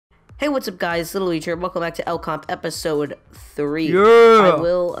Hey, what's up, guys? Little Luigi here. Welcome back to Ep.3. Yeah! I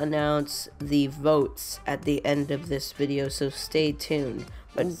will announce the votes at the end of this video, so stay tuned.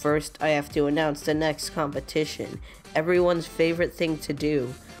 But first, I have to announce the next competition. Everyone's favorite thing to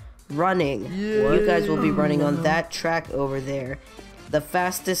do. Running. Yeah. You guys will be running on that track over there. The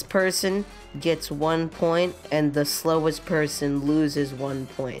fastest person gets 1 point, and the slowest person loses 1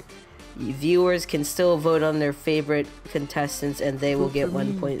 point. Viewers can still vote on their favorite contestants, and they will get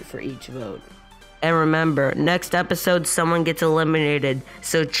 1 point for each vote. And remember, next episode someone gets eliminated,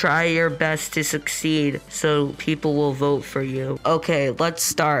 so try your best to succeed so people will vote for you. Okay, let's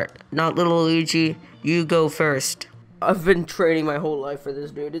start. Not Little Luigi, you go first. I've been training my whole life for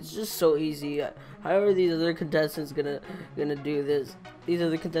this, dude. It's just so easy. How are these other contestants gonna do this? These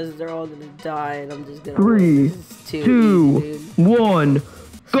other contestants are all gonna die, and I'm just gonna 3, 2, 1,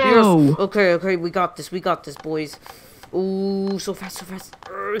 go! Yes. Okay, we got this, boys. Ooh, so fast.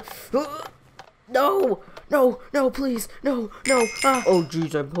 No, please, no. Oh,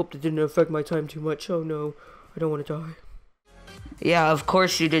 jeez, I hope that didn't affect my time too much. Oh, no, I don't want to die. Yeah, of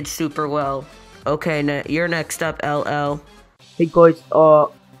course you did super well. Okay, you're next up, LL. Hey guys,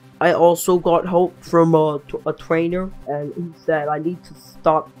 I also got help from a trainer, and he said I need to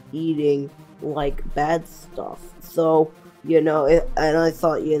stop eating like bad stuff. So, you know, and I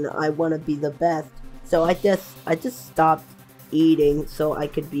thought, you know, I want to be the best. So I just stopped eating so I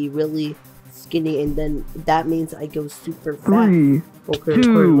could be really skinny, and then that means I go super fat. 3, Okay,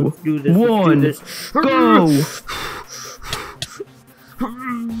 2, let's do this. 1, go!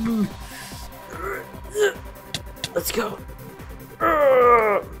 Let's go.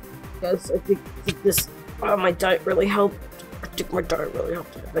 Guys, I think this, my diet really helped.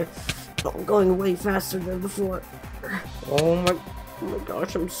 I'm going way faster than before. Oh my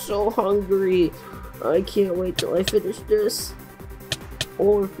gosh, I'm so hungry. I can't wait till I finish this.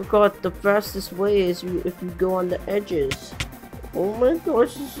 Oh, I forgot, the fastest way is if you go on the edges. Oh my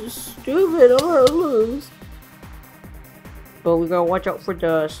gosh, this is stupid. I'm gonna lose. But we gotta watch out for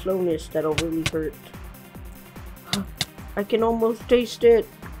the slowness, that'll really hurt. I can almost taste it.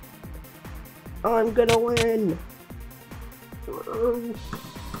 I'm gonna win.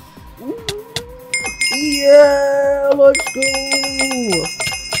 Yeah, let's go.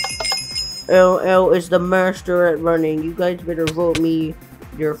 LL is the master at running. You guys better vote me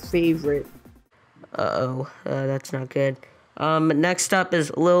your favorite. That's not good. Next up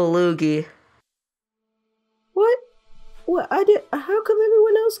is Lil Luigi. What? How come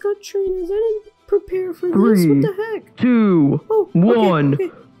everyone else got trainers? I didn't prepare for this. 3, What the heck? 2, 1,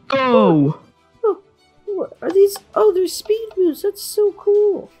 go! What are these? Oh, they're speed boosts. That's so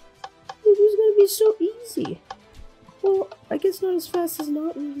cool. Dude, this is gonna be so easy. Well, I guess not as fast as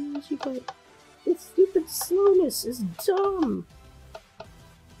not really easy, but this stupid slowness is dumb.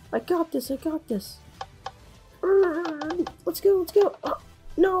 I got this. Let's go.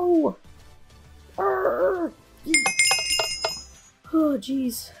 No. Oh,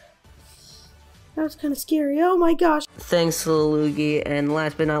 jeez. That was kind of scary. Oh my gosh. Thanks, Luigi, and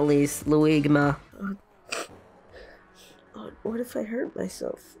last but not least, Luigma. What if I hurt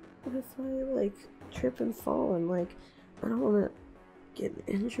myself? What if I, like, trip and fall and, like, I don't want to get an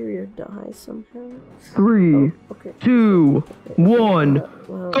injury or die somehow? 3, 2, 1,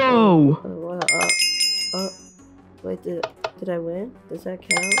 go! Wait, did I win? Does that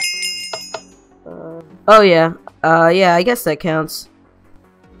count? Oh yeah. Yeah, I guess that counts.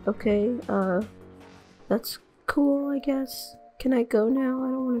 Okay, that's cool, I guess. Can I go now? I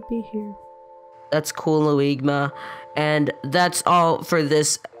don't want to be here. That's cool, Luigma. And that's all for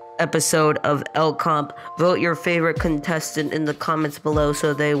this episode of L Comp. Vote your favorite contestant in the comments below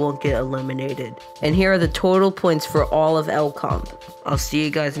so they won't get eliminated. And here are the total points for all of L Comp. I'll see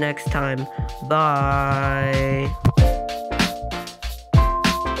you guys next time. Bye.